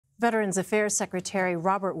Veterans Affairs Secretary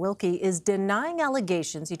Robert Wilkie is denying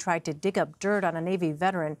allegations he tried to dig up dirt on a Navy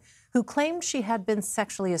veteran who claimed she had been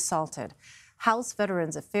sexually assaulted. House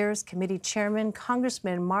Veterans Affairs Committee Chairman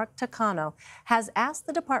Congressman Mark Takano has asked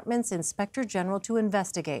the department's Inspector General to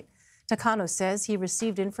investigate. Takano says he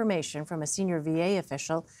received information from a senior VA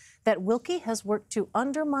official that Wilkie has worked to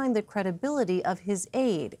undermine the credibility of his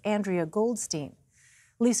aide, Andrea Goldstein.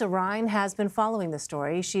 Lisa Rein has been following the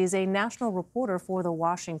story. She is a national reporter for The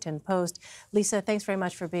Washington Post. Lisa, thanks very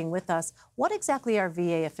much for being with us. What exactly are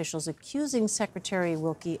VA officials accusing Secretary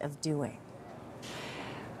Wilkie of doing?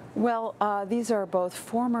 Well, these are both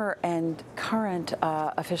former and current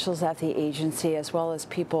officials at the agency, as well as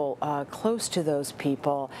people close to those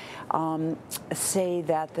people, say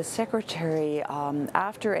that the secretary,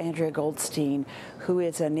 after Andrea Goldstein, who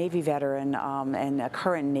is a Navy veteran and a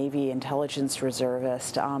current Navy intelligence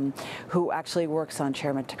reservist, who actually works on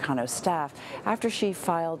Chairman Takano's staff, after she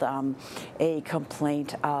filed a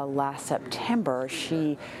complaint last September,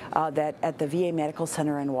 that at the VA Medical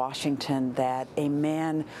Center in Washington, that a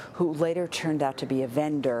man who later turned out to be a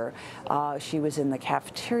vendor. She was in the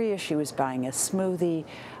cafeteria, she was buying a smoothie,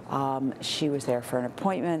 she was there for an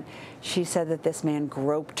appointment. She said that this man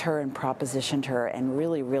groped her and propositioned her and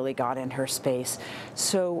really got in her space.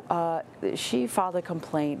 So she filed a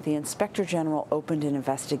complaint. The Inspector General opened an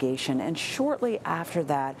investigation, and shortly after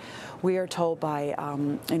that, we are told by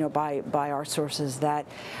by our sources that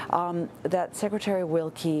that Secretary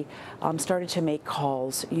Wilkie started to make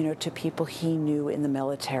calls, to people he knew in the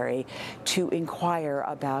military to inquire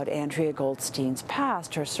about Andrea Goldstein's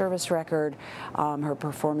past, her service record, her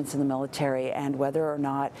performance in the military, and whether or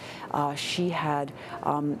not she had,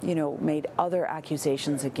 made other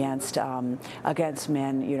accusations against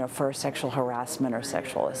men, for sexual harassment or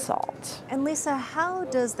sexual assault. And Lisa, how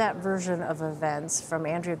does that version of events from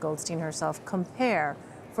Andrea Goldstein herself compare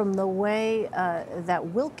from the way that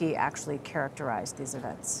Wilkie actually characterized these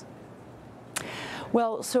events?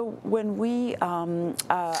 Well, so when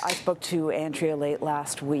I spoke to Andrea late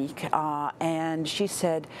last week, and she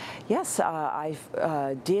said, yes, I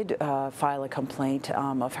did file a complaint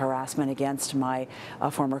of harassment against my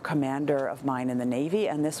former commander of mine in the Navy,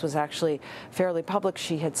 and this was actually fairly public.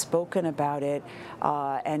 She had spoken about it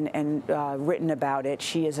and written about it.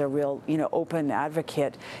 She is a real, open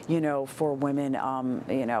advocate, for women,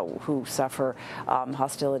 who suffer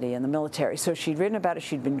hostility in the military. So she'd written about it.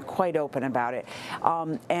 She'd been quite open about it.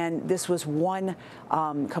 And this was one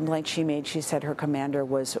complaint she made. She said her commander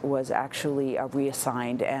was actually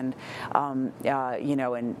reassigned and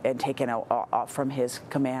and taken off from his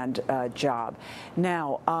command job.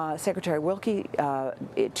 Now, Secretary Wilkie,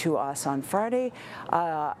 to us on Friday,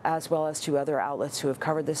 as well as to other outlets who have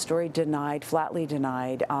covered this story, flatly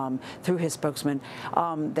denied, through his spokesman,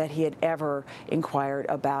 that he had ever inquired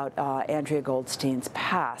about Andrea Goldstein's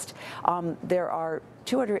past. There are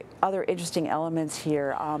two other interesting elements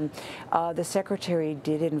here. The secretary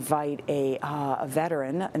did invite a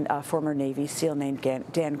veteran, a former Navy SEAL named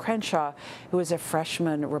Dan Crenshaw, who is a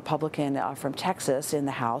freshman Republican from Texas in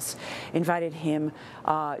the House, invited him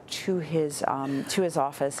to his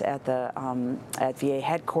office at the at VA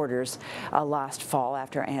headquarters last fall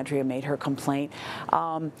after Andrea made her complaint.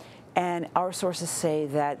 And our sources say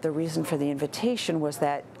that the reason for the invitation was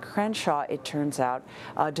that Crenshaw, it turns out,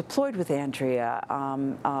 deployed with Andrea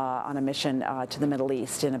on a mission to the Middle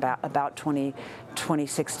East in about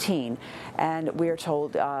 2016. And we are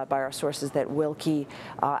told by our sources that Wilkie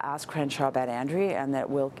asked Crenshaw about Andrea, and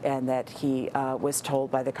that he was told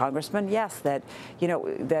by the congressman, yes, that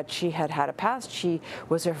that she had a past. She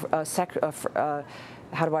was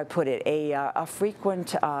how do I put it, a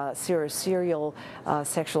frequent serial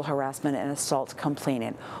sexual harassment and assault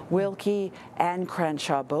complainant. Wilkie and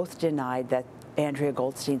Crenshaw both denied that Andrea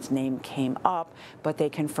Goldstein's name came up, but they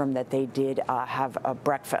confirmed that they did have a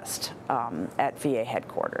breakfast at VA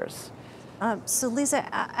headquarters. So, Lisa,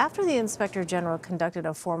 after the Inspector General conducted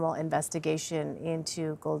a formal investigation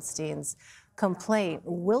into Goldstein's complaint,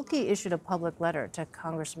 Wilkie issued a public letter to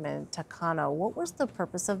Congressman Takano. What was the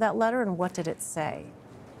purpose of that letter, and what did it say?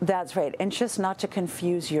 That's right, and just not to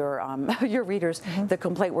confuse your your readers, the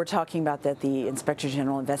complaint we're talking about that the Inspector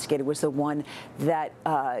General investigated was the one that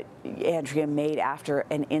Andrea made after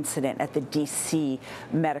an incident at the D.C.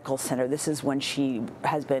 Medical Center. This is when she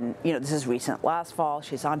has been, this is recent. Last fall,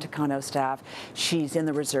 she's on Takano's staff. She's in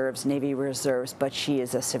the reserves, Navy reserves, but she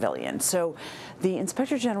is a civilian. So the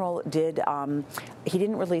Inspector General he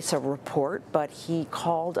didn't release a report, but he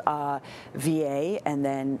called VA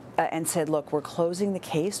and said, look, we're closing the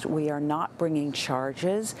case. case. We are not bringing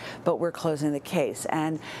charges, but we're closing the case.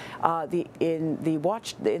 And the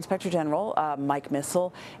Inspector General, Mike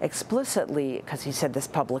Missel, explicitly, because he said this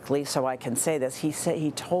publicly, so I can say this,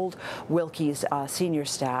 he told Wilkie's senior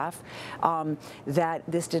staff that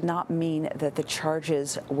this did not mean that the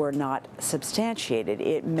charges were not substantiated.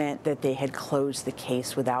 It meant that they had closed the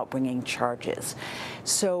case without bringing charges.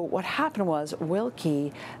 So what happened was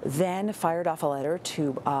Wilkie then fired off a letter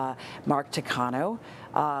to Mark Takano,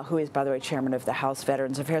 who is, by the way, chairman of the House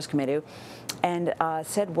Veterans Affairs Committee, and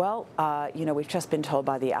said, well, you know, we've just been told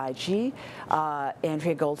by the IG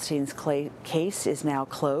Andrea Goldstein's case is now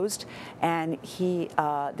closed, and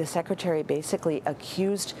the secretary basically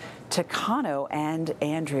accused Takano and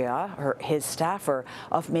Andrea, his staffer,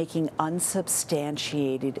 of making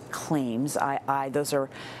unsubstantiated claims. Those are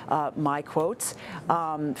my quotes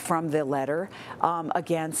from the letter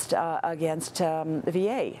against the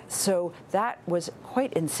VA. So that was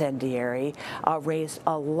quite incendiary, raised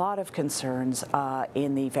a lot of concerns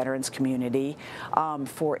in the veterans community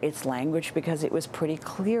for its language, because it was pretty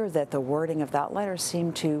clear that the wording of that letter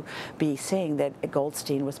seemed to be saying that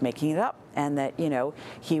Goldstein was making it up, and that, you know,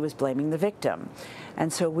 he was blaming the victim.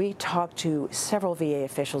 And so we talked to several VA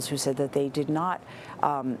officials who said that they did not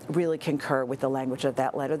really concur with the language of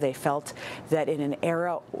that letter. They felt that in an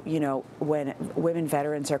era, you know, when women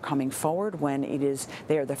veterans are coming forward, when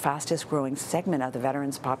they are the fastest growing segment of the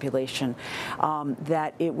veterans population,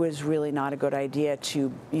 that it was really not a good idea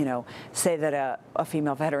to, you know, say that a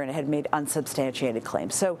female veteran had made unsubstantiated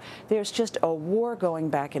claims. So there's just a war going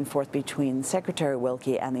back and forth between Secretary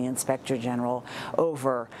Wilkie and the Inspector General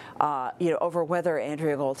over, over whether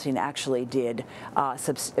Andrea Goldstein actually did,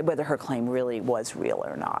 whether her claim really was real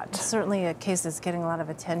or not. Certainly a case that's getting a lot of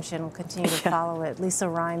attention. We'll continue to follow it. Lisa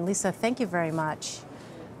Rein. Lisa, thank you very much.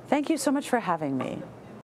 Thank you so much for having me.